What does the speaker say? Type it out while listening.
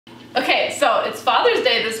Okay, so it's Father's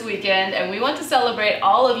Day this weekend and we want to celebrate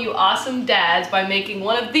all of you awesome dads by making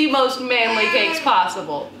one of the most manly cakes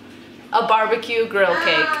possible. A barbecue grill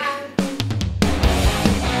cake.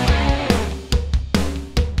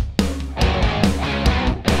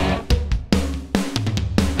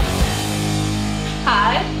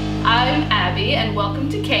 Hi, I'm Abby and welcome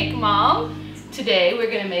to Cake Mom. Today we're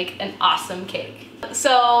gonna make an awesome cake.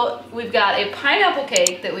 So we've got a pineapple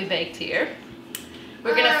cake that we baked here.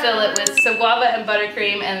 We're gonna fill it with some guava and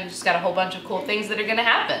buttercream, and we've just got a whole bunch of cool things that are gonna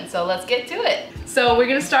happen. So let's get to it. So we're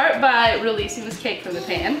gonna start by releasing this cake from the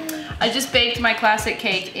pan. I just baked my classic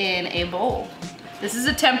cake in a bowl. This is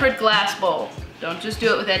a tempered glass bowl. Don't just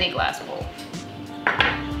do it with any glass bowl.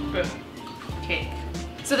 Cake.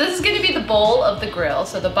 So this is gonna be the bowl of the grill,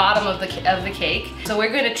 so the bottom of the cake. So we're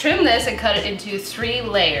gonna trim this and cut it into 3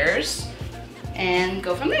 layers and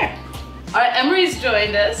go from there. All right, Emery's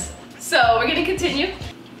joined us. So we're gonna continue.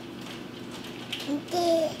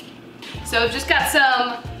 So we've just got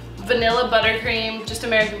some vanilla buttercream, just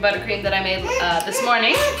American buttercream that I made this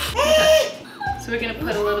morning. So we're gonna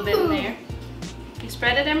put a little bit in there. You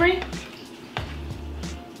spread it, Emery?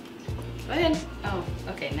 Go ahead. Oh,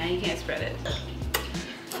 okay, now you can't spread it.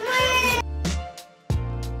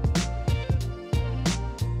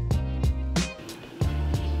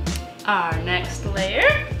 Our next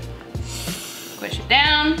layer. Squish it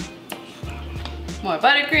down. More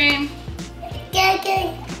buttercream.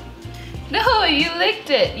 No, you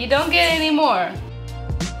licked it. You don't get any more.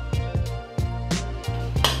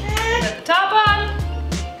 Put the top on.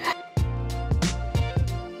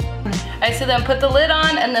 Alright, so then put the lid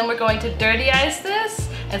on and then we're going to dirty ice this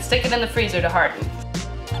and stick it in the freezer to harden.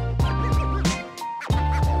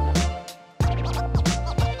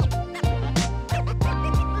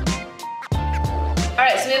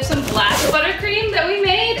 Alright, so we have some black buttercream that we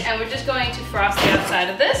made and we're just going to frost the outside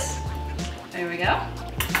of this. There we go.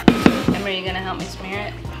 Emma, are you gonna help me smear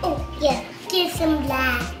it? Oh, yeah. Give some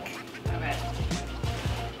black. Alright.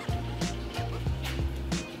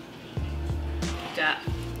 Got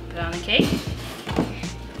put it on the cake.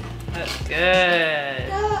 That's good.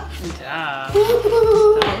 Good job.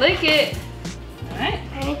 Don't lick it. Alright.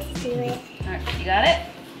 I need to do it. Alright, you got it?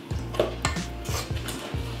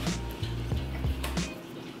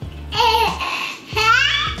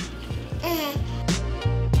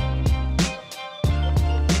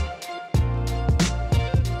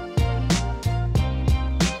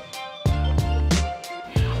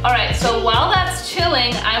 Alright, so while that's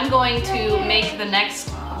chilling, I'm going to make the next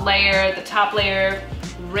layer, the top layer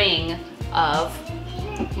ring of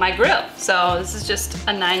my grill. So this is just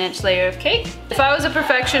a 9-inch layer of cake. If I was a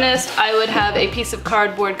perfectionist, I would have a piece of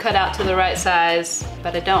cardboard cut out to the right size,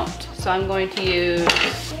 but I don't. So I'm going to use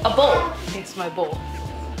a bowl. It's my bowl.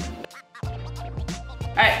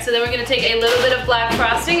 Alright, so then we're gonna take a little bit of black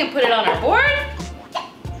frosting and put it on our board.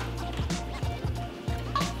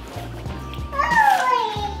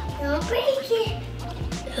 Don't break it.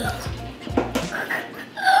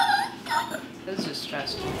 This is just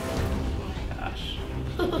stressful. Oh my gosh.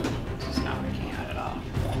 This is not working out at all.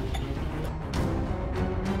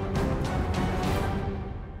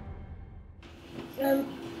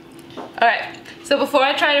 Alright, so before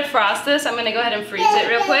I try to frost this, I'm gonna go ahead and freeze it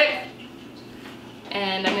real quick.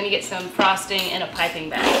 And I'm gonna get some frosting in a piping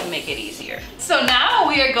bag to make it easier. So now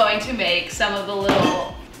we are going to make some of the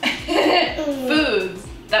little foods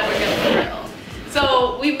that we're gonna grill.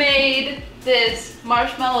 So we made this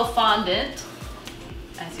marshmallow fondant,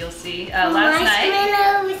 as you'll see, last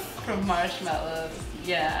night. From marshmallows,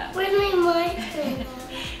 yeah. Where's my marshmallows?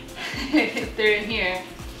 They're in here.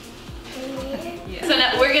 Yeah. So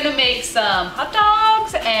now we're gonna make some hot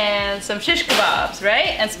dogs and some shish kebabs,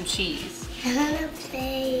 right? And some cheese. I wanna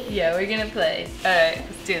play. Yeah, we're gonna play. All right,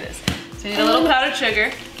 let's do this. So we need a little powdered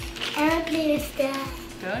sugar. I wanna play with that.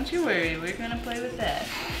 Don't you worry, we're gonna play with that.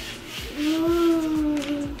 Ooh.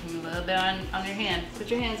 A little bit on your hand.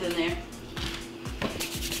 Put your hands in there.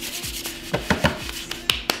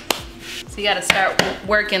 So you gotta start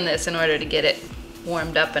working this in order to get it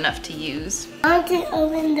warmed up enough to use. I want to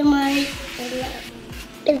open the marshmallow.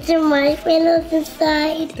 Is there marshmallows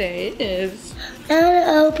inside? There it is. I want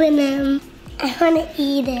to open them. I want to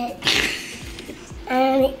eat it.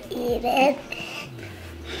 I want to eat it.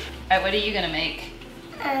 Alright, what are you gonna make?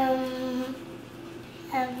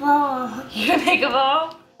 A ball. You gonna make a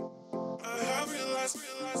ball?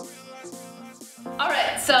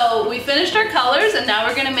 Alright, so we finished our colors and now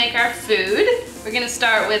we're gonna make our food. We're gonna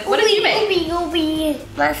start with, what did you make? Obi,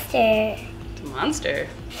 mustard. It's a monster.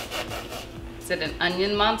 Is it an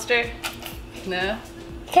onion monster? No?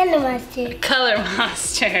 Color mustard. Color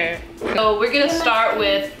monster. So we're gonna start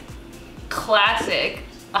with classic,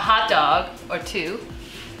 a hot dog or two.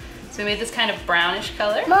 So we made this kind of brownish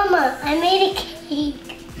color. Mama, I made a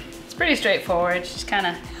cake. It's pretty straightforward. Just kind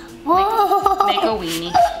of Whoa. make a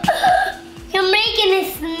weenie. You're making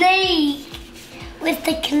a snake with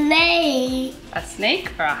the clay. A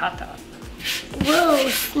snake or a hot dog? Whoa,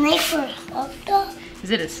 snake or a hot dog? Is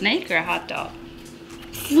it a snake or a hot dog?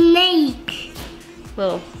 Snake.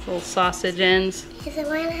 Little sausage ends. Is it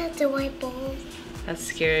why I have the white balls? That's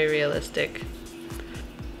scary realistic.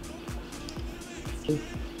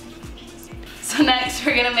 So next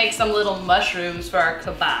we're gonna make some little mushrooms for our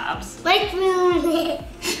kebabs. Mushroom.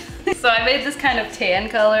 So I made this kind of tan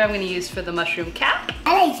color I'm gonna use for the mushroom cap.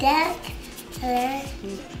 I like that color.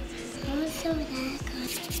 Also that color.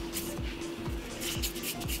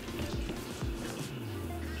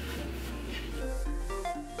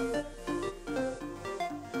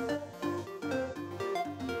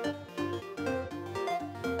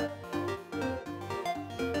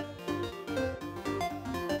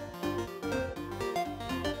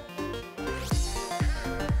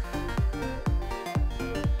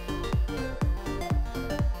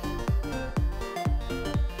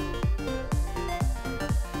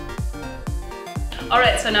 All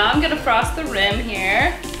right, so now I'm gonna frost the rim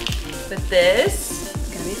here with this.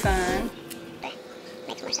 It's gonna be fun.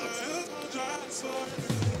 Makes more sense.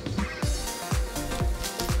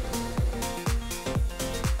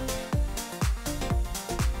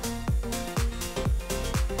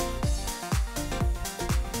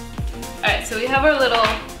 All right, so we have our little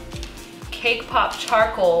cake pop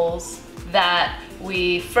charcoals that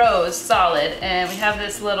we froze solid, and we have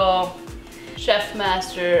this little Chef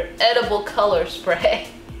Master edible color spray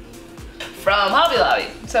from Hobby Lobby.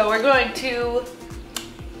 So we're going to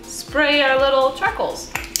spray our little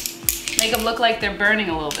charcoals. Make them look like they're burning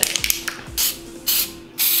a little bit.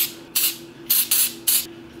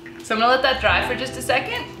 So I'm gonna let that dry for just a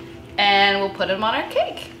second and we'll put them on our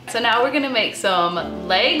cake. So now we're gonna make some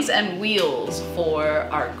legs and wheels for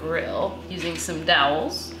our grill using some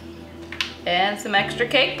dowels and some extra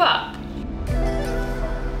cake pop.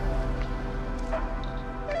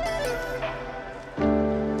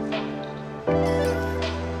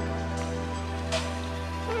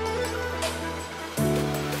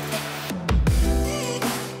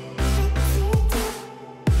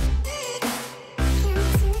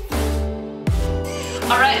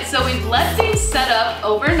 All right, so we've let these set up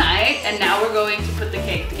overnight and now we're going to put the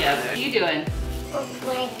cake together. What are you doing? Open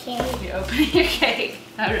my cake. You're opening your cake.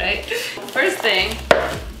 All right. First thing,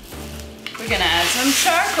 we're gonna add some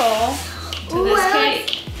charcoal to this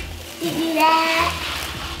cake. You do that.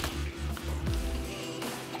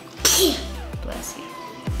 Bless you.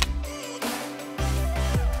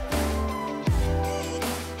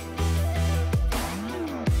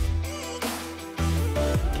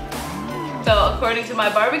 So according to my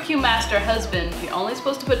barbecue master husband, you're only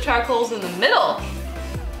supposed to put charcoals in the middle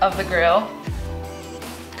of the grill.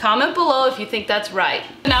 Comment below if you think that's right.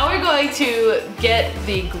 Now we're going to get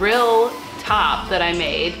the grill top that I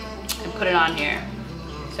made and put it on here.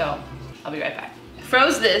 So I'll be right back. I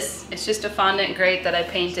froze this. It's just a fondant grate that I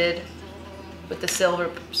painted with the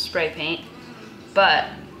silver spray paint. But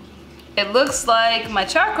it looks like my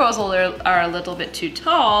charcoals are a little bit too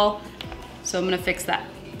tall, so I'm gonna fix that.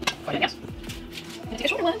 Take a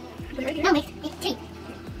shorter one. Put it right here. No, make tape.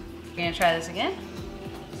 We're gonna try this again.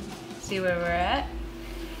 See where we're at.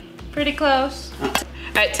 Pretty close. All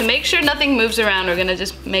right, to make sure nothing moves around, we're gonna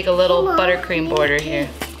just make a little buttercream border here.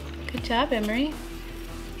 Good job, Emery.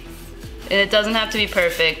 And it doesn't have to be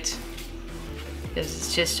perfect.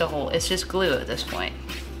 It's just a hole. It's just glue at this point.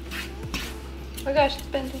 Oh gosh, it's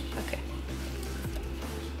bending. Okay.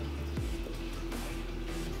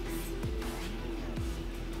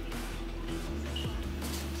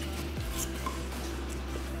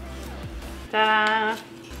 Ta-da!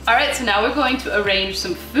 All right, so now we're going to arrange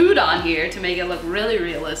some food on here to make it look really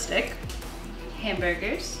realistic.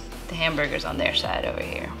 Hamburgers. The hamburger's on their side over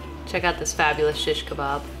here. Check out this fabulous shish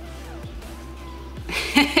kebab.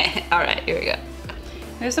 All right, here we go.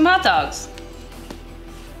 Here's some hot dogs.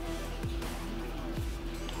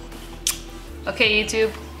 Okay,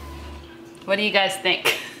 YouTube, what do you guys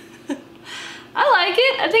think? I like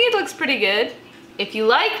it. I think it looks pretty good. If you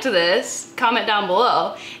liked this, comment down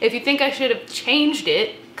below. If you think I should have changed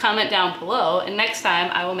it, comment down below, and next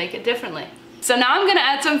time I will make it differently. So now I'm gonna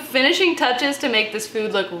add some finishing touches to make this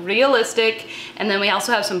food look realistic, and then we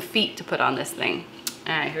also have some feet to put on this thing.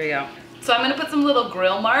 All right, here we go. So I'm gonna put some little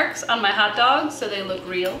grill marks on my hot dogs so they look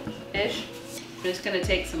real-ish. I'm just gonna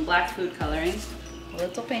take some black food coloring, a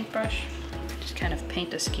little paintbrush, just kind of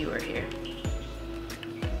paint a skewer here.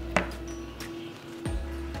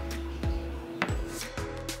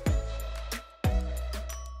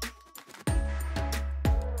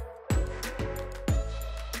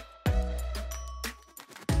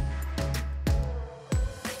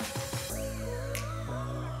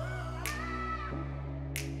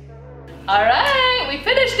 All right, we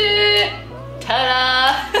finished it.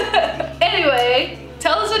 Ta-da! Anyway,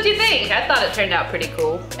 tell us what you think. I thought it turned out pretty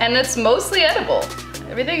cool. And it's mostly edible.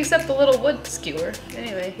 Everything except the little wood skewer.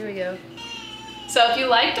 Anyway, here we go. So if you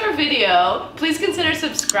liked our video, please consider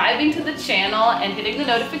subscribing to the channel and hitting the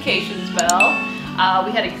notifications bell.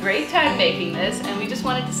 We had a great time making this, and we just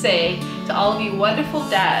wanted to say to all of you wonderful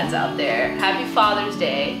dads out there, happy Father's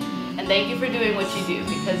Day, and thank you for doing what you do,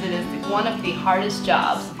 because it is one of the hardest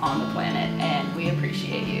jobs on the planet, and we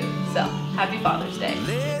appreciate you. So, happy Father's Day.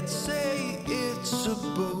 Let's say it's a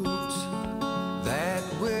boat.